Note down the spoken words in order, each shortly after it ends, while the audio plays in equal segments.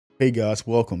Hey guys,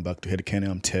 welcome back to HeadKanon.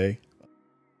 I'm Tay.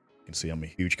 You can see I'm a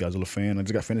huge Godzilla fan. I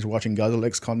just got finished watching Godzilla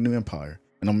X Kong: New Empire.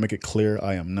 And I'm gonna make it clear,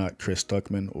 I am not Chris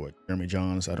Stuckman or Jeremy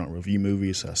Johns. I don't review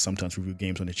movies. I sometimes review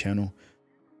games on the channel.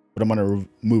 But I'm not a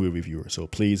movie reviewer, so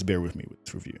please bear with me with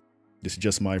this review. This is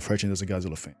just my impression as a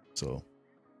Godzilla fan, so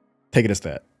take it as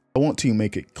that. I want to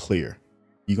make it clear.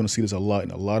 You're gonna see this a lot in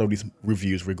a lot of these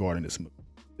reviews regarding this movie.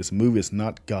 This movie is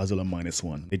not Godzilla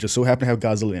 -1. They just so happen to have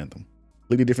Godzilla in them.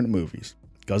 Completely different movies.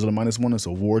 Godzilla -1 is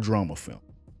a war drama film.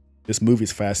 This movie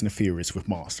is Fast and Furious with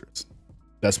monsters.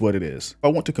 That's what it is. If I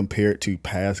want to compare it to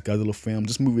past Godzilla films,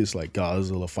 this movie is like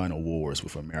Godzilla Final Wars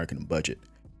with an American budget.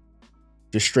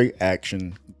 Just straight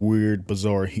action, weird,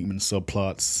 bizarre human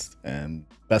subplots, and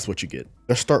that's what you get.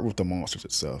 Let's start with the monsters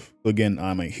itself. Again,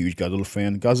 I'm a huge Godzilla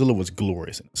fan. Godzilla was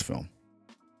glorious in this film.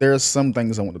 There are some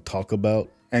things I want to talk about,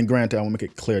 and granted, I want to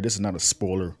make it clear, this is not a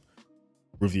spoiler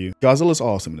review. Godzilla's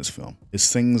awesome in this film. His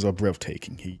scenes are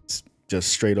breathtaking. He's just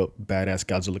straight up badass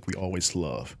Godzilla like we always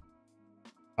love.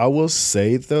 I will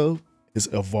say though, his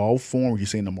evolved form, you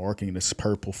see in the marketing, this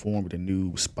purple form with the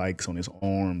new spikes on his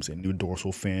arms and new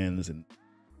dorsal fins and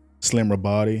slimmer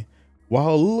body,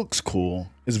 while it looks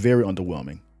cool, it's very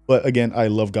underwhelming. But again, I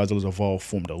love Godzilla's evolved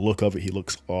form. The look of it, he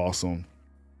looks awesome.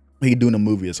 What he do in the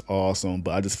movie is awesome,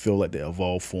 but I just feel like the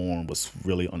evolved form was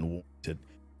really unwarranted.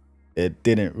 It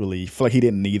didn't really feel like he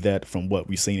didn't need that from what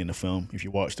we've seen in the film. If you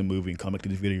watch the movie and come back to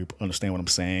this video, you understand what I'm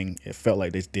saying. It felt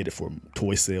like they did it for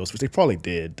toy sales, which they probably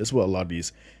did. That's what a lot of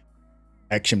these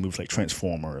action movies like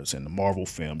Transformers and the Marvel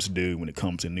films do when it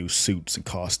comes to new suits and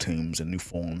costumes and new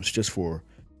forms, just for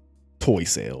toy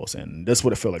sales. And that's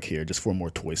what it felt like here, just for more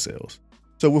toy sales.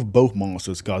 So with both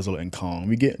monsters, Godzilla and Kong,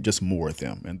 we get just more of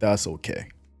them, and that's okay.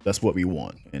 That's what we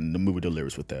want, and the movie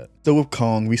delivers with that. So with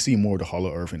Kong, we see more of the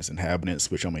Hollow Earth and its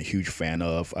inhabitants, which I'm a huge fan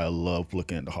of. I love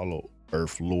looking at the Hollow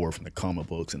Earth lore from the comic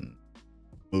books and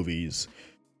movies.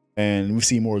 And we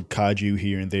see more kaiju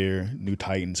here and there, new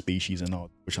Titan species and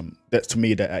all, which that's to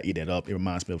me that I eat it up. It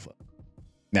reminds me of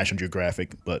National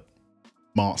Geographic, but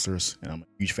monsters, and I'm a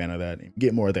huge fan of that. And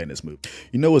get more of that in this movie.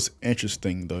 You know what's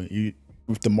interesting though?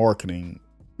 With the marketing,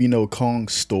 we know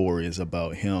Kong's story is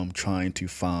about him trying to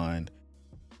find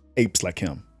apes like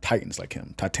him, titans like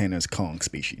him, Titania's Kong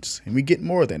species. And we get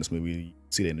more of that in this movie. You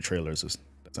see that in the trailers.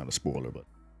 That's not a spoiler, but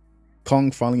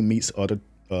Kong finally meets other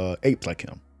apes like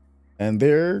him. And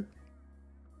they're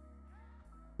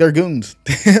goons.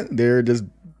 They're just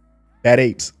bad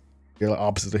apes. They're like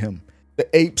opposites of him.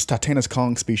 The apes, Titania's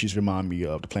Kong species, remind me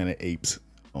of the planet apes,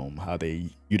 how they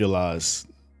utilize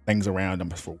things around them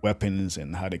for weapons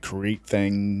and how they create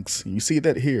things. And you see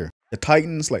that here. The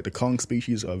Titans, like the Kong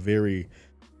species, are very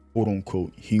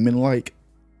quote-unquote human-like.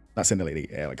 Not saying that like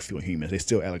they act like feel humans, they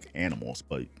still act like animals,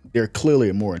 but they're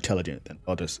clearly more intelligent than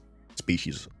other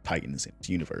species of titans in this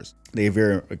universe. They're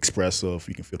very expressive.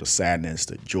 You can feel the sadness,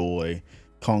 the joy.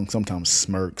 Kong sometimes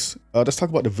smirks. Let's talk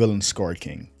about the villain Scar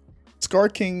King. Scar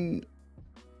King,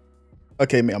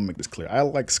 okay, I'll make this clear. I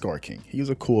like Scar King. He was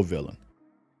a cool villain.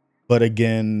 But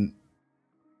again,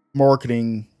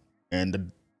 marketing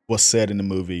and what's said in the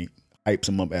movie hypes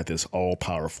him up at this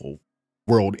all-powerful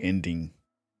world-ending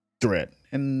threat,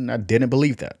 and I didn't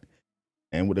believe that.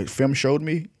 And what the film showed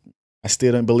me, I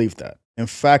still didn't believe that. In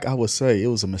fact, I would say it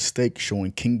was a mistake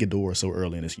showing King Ghidorah so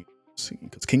early in this universe,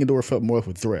 because King Ghidorah felt more of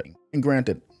a threat. And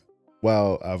granted,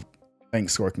 while I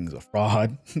think Scar King is a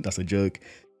fraud, that's a joke,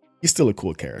 he's still a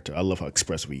cool character. I love how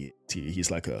expressive he is. He's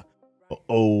like a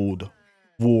old,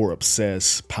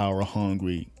 war-obsessed,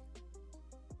 power-hungry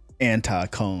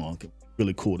anti-Kong.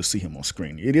 Really cool to see him on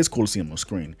screen. It is cool to see him on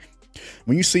screen.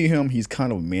 When you see him, he's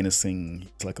kind of menacing.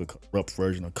 He's like a corrupt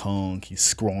version of Kong. He's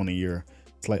scrawnier,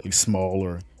 slightly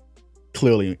smaller,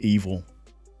 clearly evil,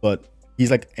 but he's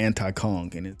like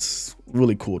anti-Kong, and it's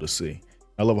really cool to see.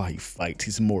 I love how he fights.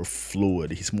 He's more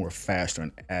fluid. He's more faster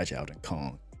and agile than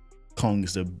Kong. Kong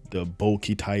is the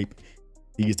bulky type.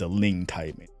 He's the lean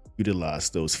type. And utilize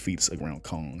those feats around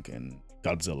Kong and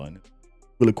Godzilla, and it's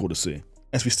really cool to see.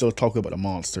 As we still talk about the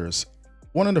monsters,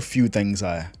 one of the few things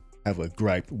I have a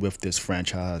gripe with this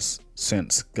franchise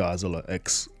since Godzilla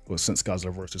X, or since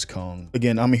Godzilla vs. Kong.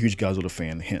 Again, I'm a huge Godzilla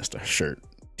fan, hence the shirt,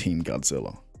 Team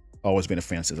Godzilla. Always been a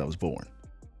fan since I was born.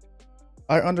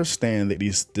 I understand that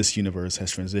this universe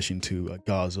has transitioned to a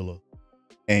Godzilla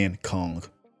and Kong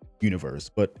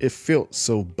universe, but it felt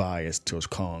so biased towards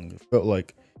Kong. It felt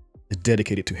like it's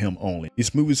dedicated to him only.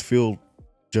 These movies feel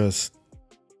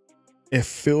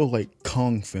like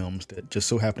Kong films that just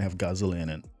so happen to have Godzilla in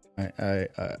it. I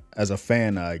as a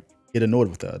fan, I get annoyed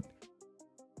with that.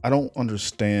 I don't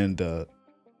understand the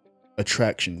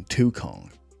attraction to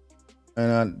Kong.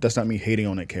 And that's not me hating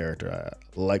on that character.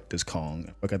 I like this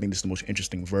Kong. Like, I think this is the most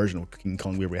interesting version of King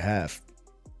Kong we ever have.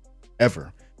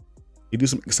 Ever. You do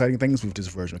some exciting things with this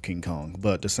version of King Kong,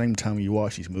 but at the same time when you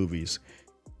watch these movies,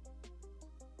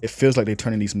 it feels like they're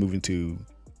turning these movies into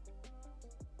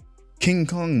King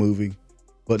Kong movie,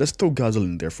 but let's throw Godzilla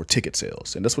in there for ticket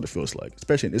sales. And that's what it feels like.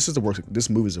 Especially, this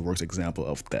movie is the worst example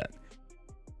of that.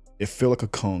 It feels like a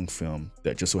Kong film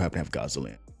that just so happened to have Godzilla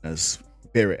in. That's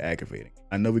very aggravating.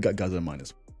 I know we got Godzilla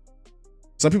minus.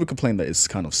 Some people complain that it's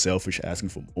kind of selfish asking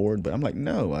for more, but I'm like,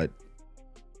 no,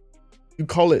 you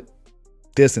call it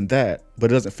this and that, but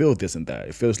it doesn't feel this and that.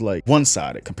 It feels like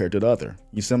one-sided compared to the other.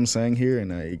 You see what I'm saying here?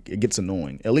 And it gets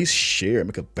annoying. At least share,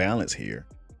 make a balance here.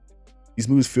 These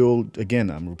movies feel,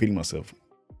 again, I'm repeating myself,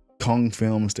 Kong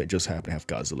films that just happen to have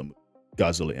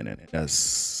Godzilla in it.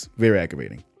 That's very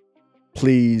aggravating.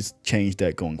 Please change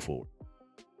that going forward.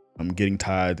 I'm getting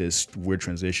tired of this weird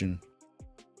transition.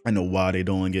 I know why they're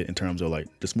doing it in terms of like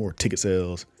just more ticket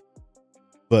sales,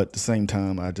 but at the same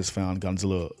time, I just found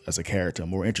Godzilla as a character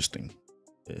more interesting.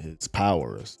 His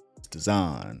powers, his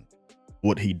design,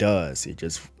 what he does, it's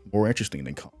just more interesting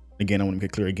than Kong. Again, I want to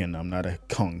get clear again, I'm not a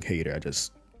Kong hater. I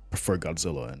just prefer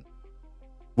Godzilla, and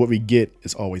what we get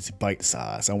is always bite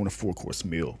size. I want a 4-course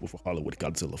meal with a Hollywood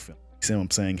Godzilla film. You see what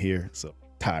I'm saying here? So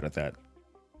tired of that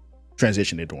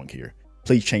transition they're doing here.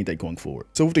 Please change that going forward.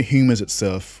 So with the humans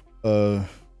itself,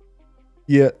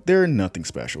 yeah, they're nothing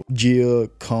special. Gia,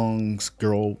 Kong's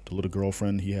girl, the little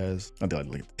girlfriend he has, I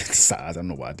don't like the size, I don't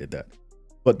know why I did that.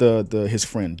 But his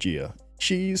friend Gia,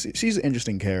 she's an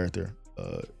interesting character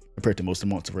compared to most of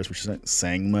the MonsterVerse, which isn't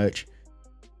saying much.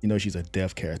 You know, she's a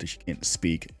deaf character, she can't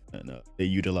speak, and they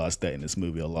utilize that in this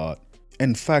movie a lot.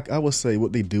 In fact, I would say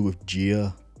what they do with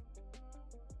Gia,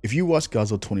 if you watch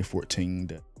Godzilla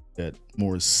 2014, that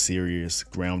more serious,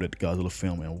 grounded Godzilla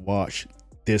film, and watch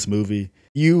this movie,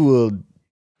 you will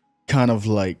kind of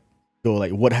like go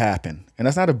like, what happened? And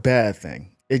that's not a bad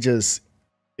thing.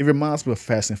 It reminds me of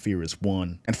Fast and Furious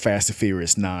 1 and Fast and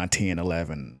Furious 9, 10,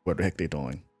 11, what the heck they're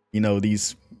doing. You know,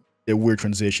 their weird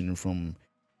transition from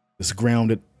this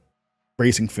grounded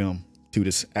racing film to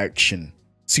this action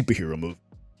superhero movie.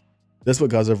 That's what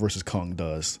Godzilla vs. Kong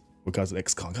does. Or Godzilla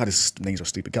X Kong. God, these names are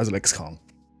stupid. Godzilla X Kong.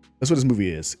 That's what this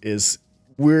movie is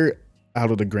we're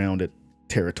out of the grounded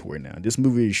territory now. This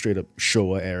movie is straight up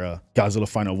Showa era, Godzilla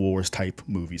Final Wars type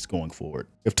movies going forward.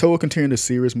 If Toho continue the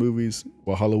serious movies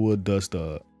while Hollywood does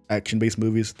the action-based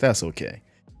movies, that's okay.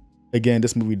 Again,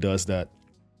 this movie does that.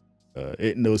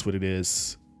 It knows what it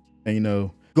is. And you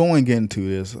know, going into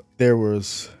this, there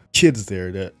was kids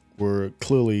there that were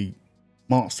clearly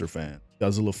monster fans,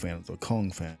 Godzilla fans, or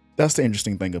Kong fans. That's the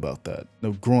interesting thing about that. You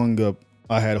know, growing up,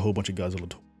 I had a whole bunch of Godzilla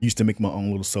toys. Used to make my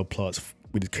own little subplots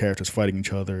with the characters fighting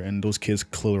each other, and those kids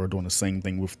clearly are doing the same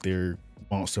thing with their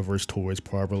MonsterVerse toys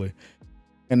probably.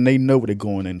 And they know what they're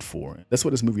going in for. That's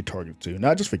what this movie targets to.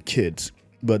 Not just for kids,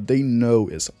 but they know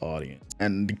its audience.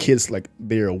 And the kids, like,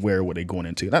 they're aware of what they're going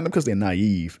into. Not because they're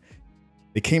naive.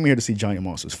 They came here to see giant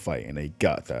monsters fight, and they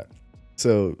got that.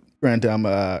 So, granted,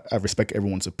 I respect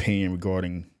everyone's opinion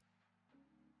regarding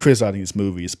criticizing these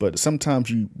movies, but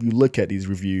sometimes you look at these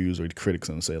reviews or the critics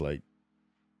and say, like,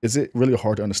 is it really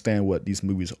hard to understand what these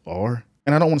movies are?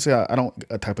 And I don't want to say I'm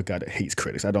a type of guy that hates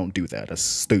critics. I don't do that. That's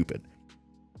stupid.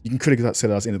 You can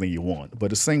criticize anything you want, but at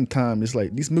the same time, it's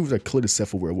like these movies are clearly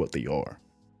self-aware of what they are.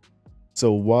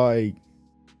 So why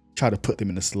try to put them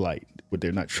in this light what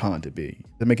they're not trying to be?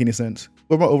 Does that make any sense?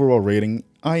 But my overall rating,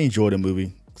 I enjoyed the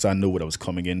movie because I know what I was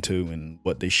coming into and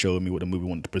what they showed me, what the movie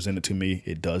wanted to present it to me.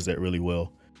 It does that really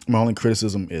well. My only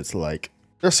criticism is like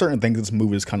there are certain things in this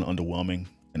movie that's kind of underwhelming.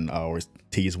 And I always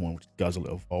tease one with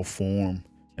Godzilla Evolved Form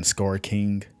and Scar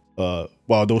King.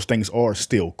 While those things are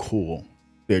still cool,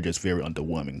 they're just very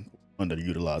underwhelming,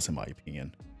 underutilized in my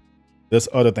opinion. There's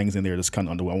other things in there that's kind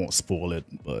of underwhelming. I won't spoil it,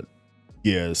 but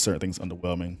yeah, certain things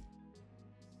underwhelming.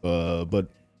 But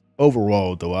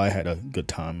overall, though, I had a good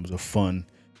time. It was a fun,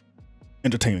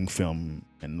 entertaining film.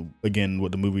 And again,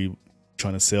 what the movie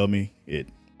trying to sell me,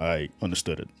 I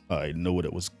understood it. I know what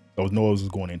it was. I know what I was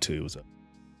going into. It was a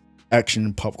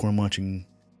action, popcorn munching,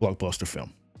 blockbuster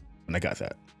film. And I got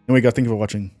that. Anyway, guys, thank you for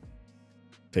watching.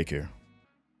 Take care.